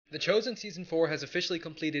The Chosen Season 4 has officially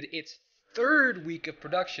completed its third week of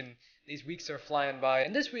production. These weeks are flying by,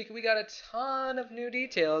 and this week we got a ton of new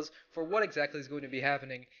details for what exactly is going to be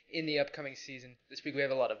happening in the upcoming season. This week we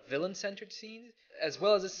have a lot of villain-centered scenes, as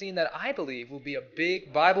well as a scene that I believe will be a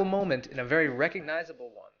big Bible moment and a very recognizable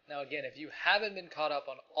one. Now again, if you haven't been caught up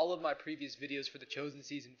on all of my previous videos for the Chosen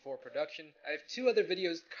Season 4 production, I have 2 other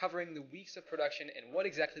videos covering the weeks of production and what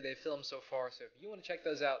exactly they've filmed so far, so if you want to check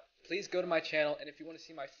those out, please go to my channel, and if you want to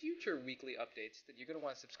see my future weekly updates, then you're going to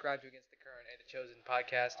want to subscribe to Against the Current and the Chosen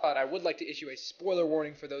podcast. But I would like to issue a spoiler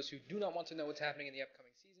warning for those who do not want to know what's happening in the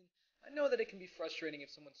upcoming season. I know that it can be frustrating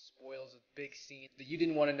if someone spoils a big scene that you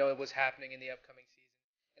didn't want to know was happening in the upcoming season.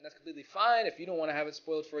 And that's completely fine. If you don't want to have it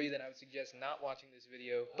spoiled for you, then I would suggest not watching this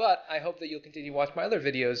video. But I hope that you'll continue to watch my other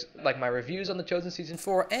videos, like my reviews on The Chosen Season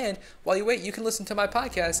 4, and while you wait, you can listen to my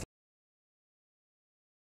podcast.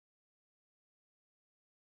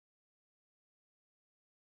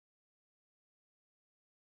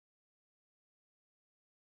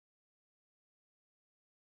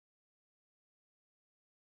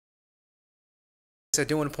 I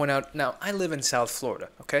do want to point out, now, I live in South Florida,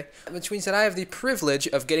 okay? Which means that I have the privilege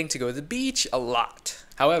of getting to go to the beach a lot.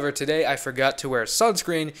 However, today I forgot to wear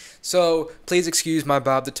sunscreen, so please excuse my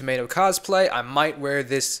Bob the Tomato cosplay. I might wear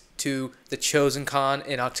this to the Chosen Con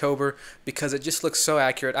in October because it just looks so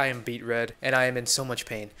accurate. I am beet red, and I am in so much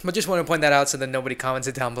pain. But just want to point that out so that nobody comments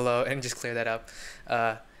it down below and just clear that up.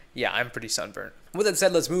 Yeah, I'm pretty sunburnt. With that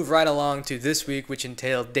said, let's move right along to this week, which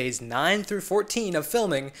entailed days 9 through 14 of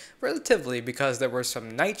filming, relatively, because there were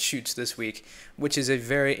some night shoots this week, which is a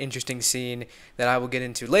very interesting scene that I will get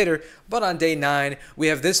into later. But on day 9, we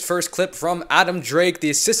have this first clip from Adam Drake, the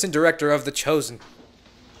assistant director of The Chosen.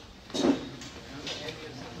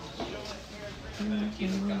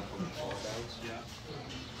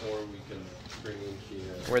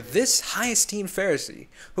 Where this high-esteemed Pharisee,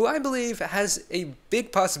 who I believe has a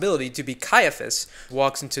big possibility to be Caiaphas,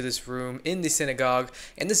 walks into this room in the synagogue,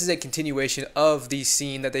 and this is a continuation of the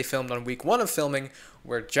scene that they filmed on week 1 of filming,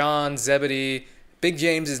 where John, Zebedee, Big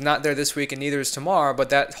James is not there this week and neither is Tamar, but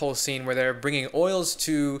that whole scene where they're bringing oils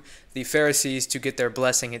to the Pharisees to get their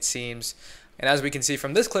blessing, it seems. And as we can see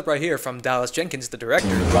from this clip right here from Dallas Jenkins, the director.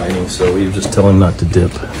 So we just tell him not to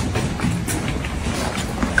dip.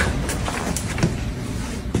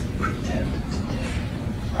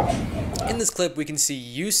 In this clip, we can see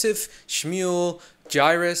Yusuf, Shmuel,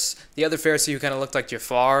 Jairus, the other Pharisee who kind of looked like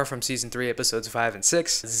Jafar from Season 3, Episodes 5 and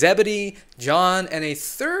 6, Zebedee, John, and a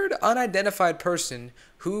third unidentified person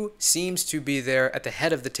who seems to be there at the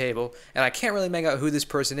head of the table. And I can't really make out who this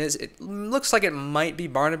person is. It looks like it might be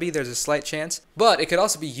Barnaby. There's a slight chance. But it could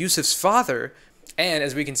also be Yusuf's father. And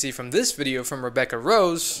as we can see from this video from Rebecca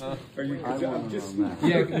Rose... Are you just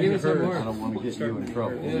yeah, give us some more. I don't want to get you in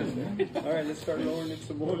trouble. Yeah. Alright, let's start lowering it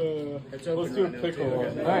some more. Let's do a pickle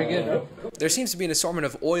one. Alright, good. There seems to be an assortment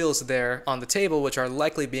of oils there on the table, which are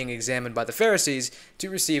likely being examined by the Pharisees to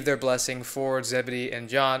receive their blessing for Zebedee and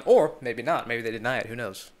John, or maybe not, maybe they deny it, who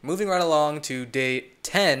knows. Moving right along to day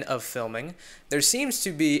 10 of filming, there seems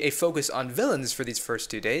to be a focus on villains for these first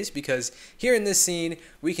 2 days, because here in this scene,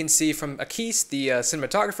 we can see from Akis, the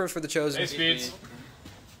cinematographer for The Chosen. Hey, Speeds.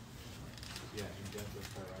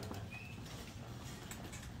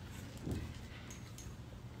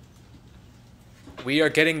 We are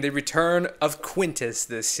getting the return of Quintus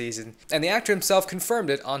this season, and the actor himself confirmed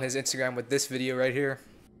it on his Instagram with this video right here.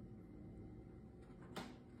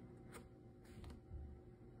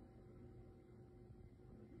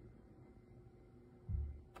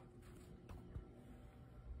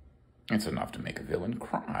 It's enough to make a villain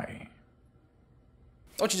cry.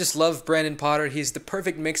 Don't you just love Brandon Potter? He's the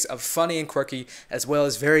perfect mix of funny and quirky, as well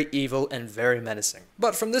as very evil and very menacing.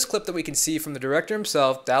 But from this clip that we can see from the director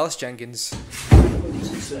himself, Dallas Jenkins.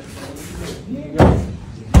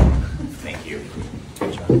 Thank you.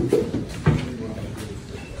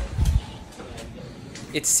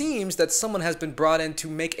 It seems that someone has been brought in to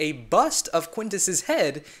make a bust of Quintus's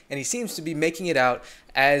head, and he seems to be making it out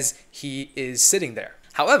as he is sitting there.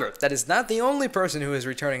 However, that is not the only person who is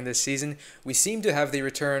returning this season. We seem to have the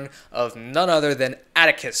return of none other than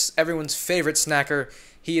Atticus, everyone's favorite snacker.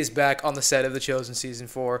 He is back on the set of The Chosen Season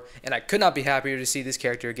 4, and I could not be happier to see this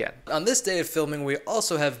character again. On this day of filming, we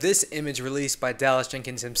also have this image released by Dallas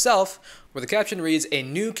Jenkins himself, where the caption reads, "A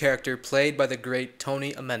new character played by the great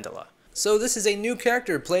Tony Amendola." So this is a new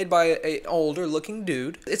character played by an older looking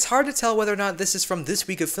dude. It's hard to tell whether or not this is from this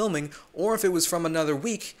week of filming or if it was from another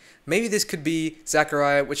week. Maybe this could be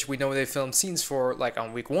Zachariah, which we know they filmed scenes for like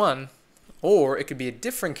on week 1. Or it could be a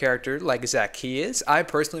different character like Zacchaeus. I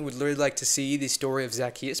personally would really like to see the story of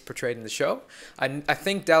Zacchaeus portrayed in the show. I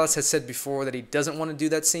think Dallas has said before that he doesn't want to do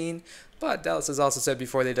that scene, but Dallas has also said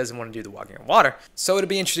before that he doesn't want to do the walking on water. So it'll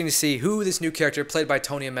be interesting to see who this new character played by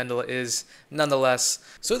Tony Amendola is nonetheless.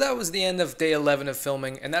 So that was the end of day 11 of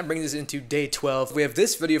filming, and that brings us into day 12. We have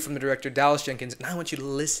this video from the director Dallas Jenkins, and I want you to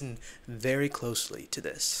listen very closely to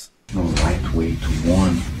this. No right way to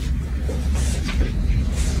warn.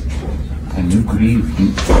 And you grieve.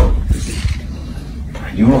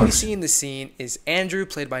 What we see in the scene is Andrew,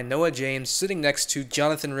 played by Noah James, sitting next to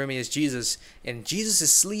Jonathan Rumi as Jesus, and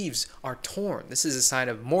Jesus' sleeves are torn. This is a sign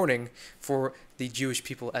of mourning for the Jewish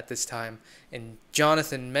people at this time, and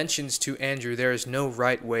Jonathan mentions to Andrew there is no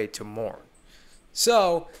right way to mourn.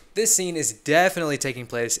 So, this scene is definitely taking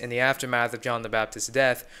place in the aftermath of John the Baptist's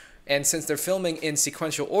death, and since they're filming in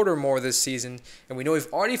sequential order more this season, and we know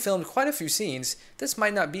we've already filmed quite a few scenes, this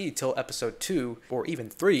might not be till episode 2 or even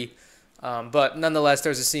 3. But nonetheless,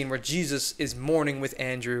 there's a scene where Jesus is mourning with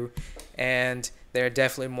Andrew, and they're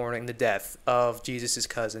definitely mourning the death of Jesus'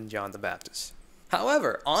 cousin, John the Baptist.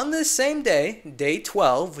 However, on this same day, day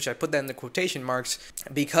 12, which I put that in the quotation marks,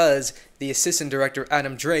 because the assistant director,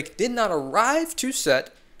 Adam Drake, did not arrive to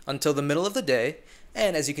set until the middle of the day,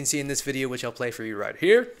 and as you can see in this video, which I'll play for you right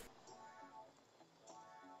here,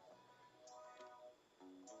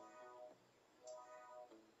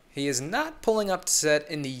 he is not pulling up to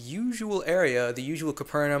set in the usual area, the usual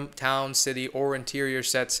Capernaum, town, city, or interior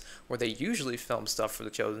sets where they usually film stuff for The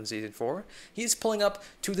Chosen Season 4. He's pulling up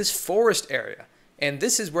to this forest area. And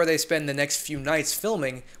this is where they spend the next few nights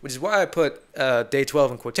filming, which is why I put day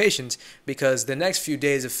 12 in quotations, because the next few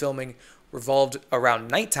days of filming revolved around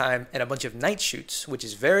nighttime and a bunch of night shoots, which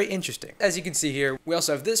is very interesting. As you can see here, we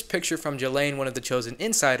also have this picture from Jelaine, one of the Chosen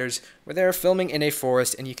insiders, where they're filming in a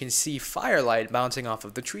forest and you can see firelight bouncing off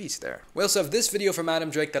of the trees there. We also have this video from Adam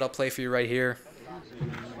Drake that I'll play for you right here.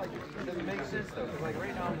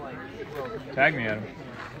 Tag me, Adam.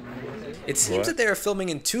 It seems that they are filming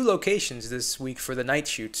in 2 locations this week for the night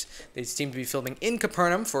shoots. They seem to be filming in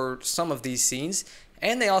Capernaum for some of these scenes,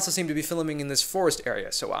 and they also seem to be filming in this forest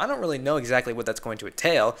area. So I don't really know exactly what that's going to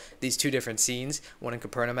entail, these 2 different scenes, one in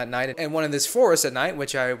Capernaum at night and one in this forest at night,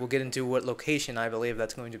 which I will get into what location I believe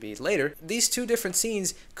that's going to be later. These 2 different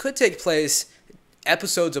scenes could take place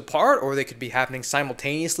episodes apart, or they could be happening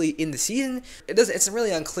simultaneously in the season. It's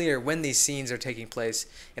really unclear when these scenes are taking place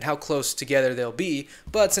and how close together they'll be,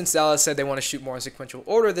 but since Dallas said they want to shoot more in sequential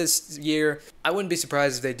order this year, I wouldn't be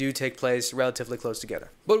surprised if they do take place relatively close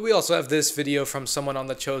together. But we also have this video from someone on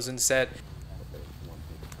the Chosen set.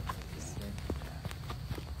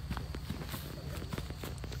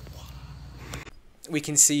 We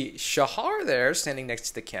can see Shahar there standing next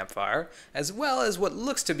to the campfire, as well as what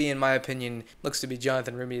looks to be, in my opinion, looks to be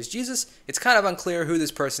Jonathan Rumi as Jesus. It's kind of unclear who this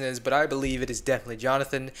person is, but I believe it is definitely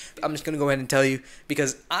Jonathan. I'm just going to go ahead and tell you,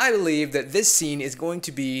 because I believe that this scene is going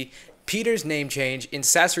to be Peter's name change in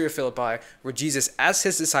Caesarea Philippi, where Jesus asks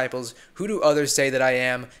his disciples, "Who do others say that I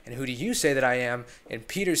am, and who do you say that I am?" And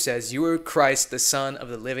Peter says, "You are Christ, the Son of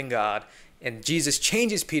the living God." And Jesus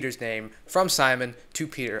changes Peter's name from Simon to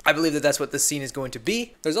Peter. I believe that that's what this scene is going to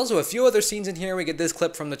be. There's also a few other scenes in here. We get this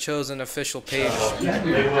clip from the Chosen official page.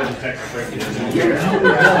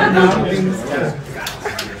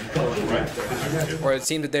 Or it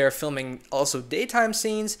seemed that they are filming also daytime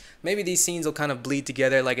scenes. Maybe these scenes will kind of bleed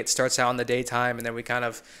together, like it starts out in the daytime and then we kind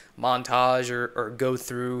of montage or go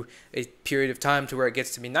through a period of time to where it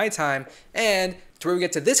gets to be nighttime, and to where we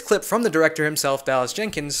get to this clip from the director himself, Dallas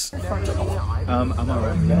Jenkins. I'm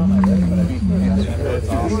alright.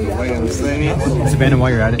 Savannah,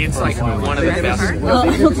 while you're at it. It's like one of the best.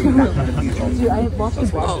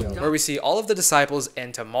 Where we see all of the disciples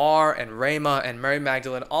and Tamar and Rama and Mary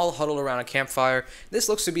Magdalene all huddled around a campfire. This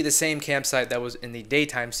looks to be the same campsite that was in the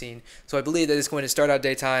daytime scene. So I believe that it's going to start out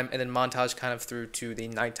daytime and then montage kind of through to the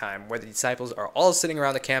nighttime, where the disciples are all sitting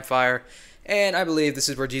around the campfire. And I believe this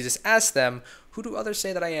is where Jesus asks them, "Who do others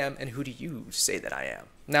say that I am, and who do you say that I am?"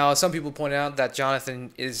 Now, some people point out that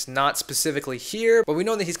Jonathan is not specifically here, but we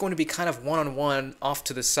know that he's going to be kind of one-on-one off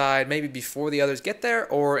to the side, maybe before the others get there,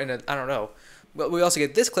 or in a, I don't know. But we also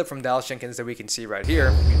get this clip from Dallas Jenkins that we can see right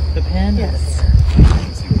here. The pen? Yes.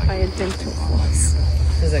 Identicals.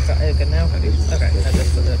 Is it good now? Okay, I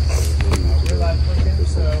just put it.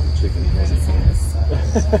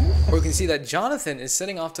 Where we can see that Jonathan is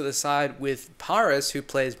sitting off to the side with Paris, who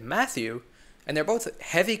plays Matthew, and they're both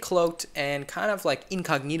heavy cloaked and kind of like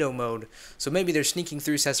incognito mode. So maybe they're sneaking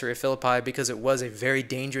through Caesarea Philippi because it was a very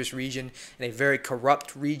dangerous region and a very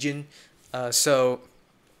corrupt region. So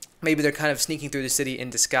maybe they're kind of sneaking through the city in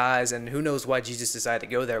disguise, and who knows why Jesus decided to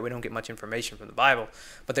go there. We don't get much information from the Bible,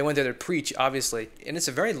 but they went there to preach, obviously, and it's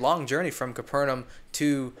a very long journey from Capernaum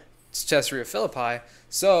to Caesarea Philippi,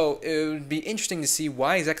 so it would be interesting to see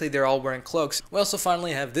why exactly they're all wearing cloaks. We also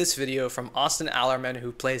finally have this video from Austin Allerman,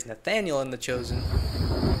 who plays Nathaniel in The Chosen.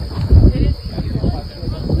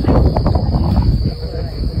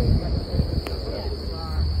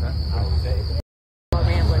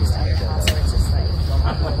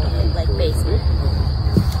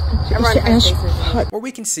 Where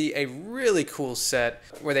we can see a really cool set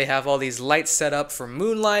where they have all these lights set up for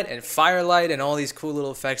moonlight and firelight and all these cool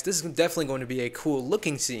little effects. This is definitely going to be a cool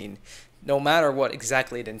looking scene, no matter what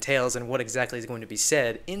exactly it entails and what exactly is going to be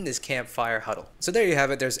said in this campfire huddle. So there you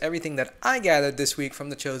have it. There's everything that I gathered this week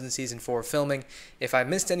from The Chosen Season 4 filming. If I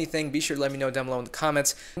missed anything, be sure to let me know down below in the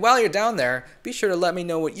comments. While you're down there, be sure to let me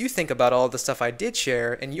know what you think about all the stuff I did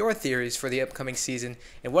share and your theories for the upcoming season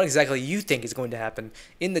and what exactly you think is going to happen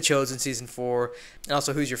in The Chosen Season 4, and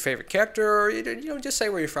also who's your favorite character, or just say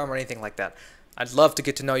where you're from or anything like that. I'd love to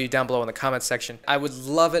get to know you down below in the comments section. I would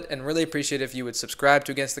love it and really appreciate it if you would subscribe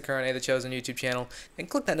to Against the Current, A The Chosen YouTube channel, and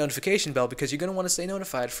click that notification bell because you're going to want to stay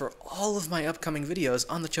notified for all of my upcoming videos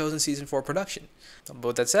on The Chosen Season 4 production. But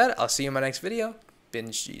with that said, I'll see you in my next video.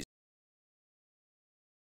 Binge Jesus.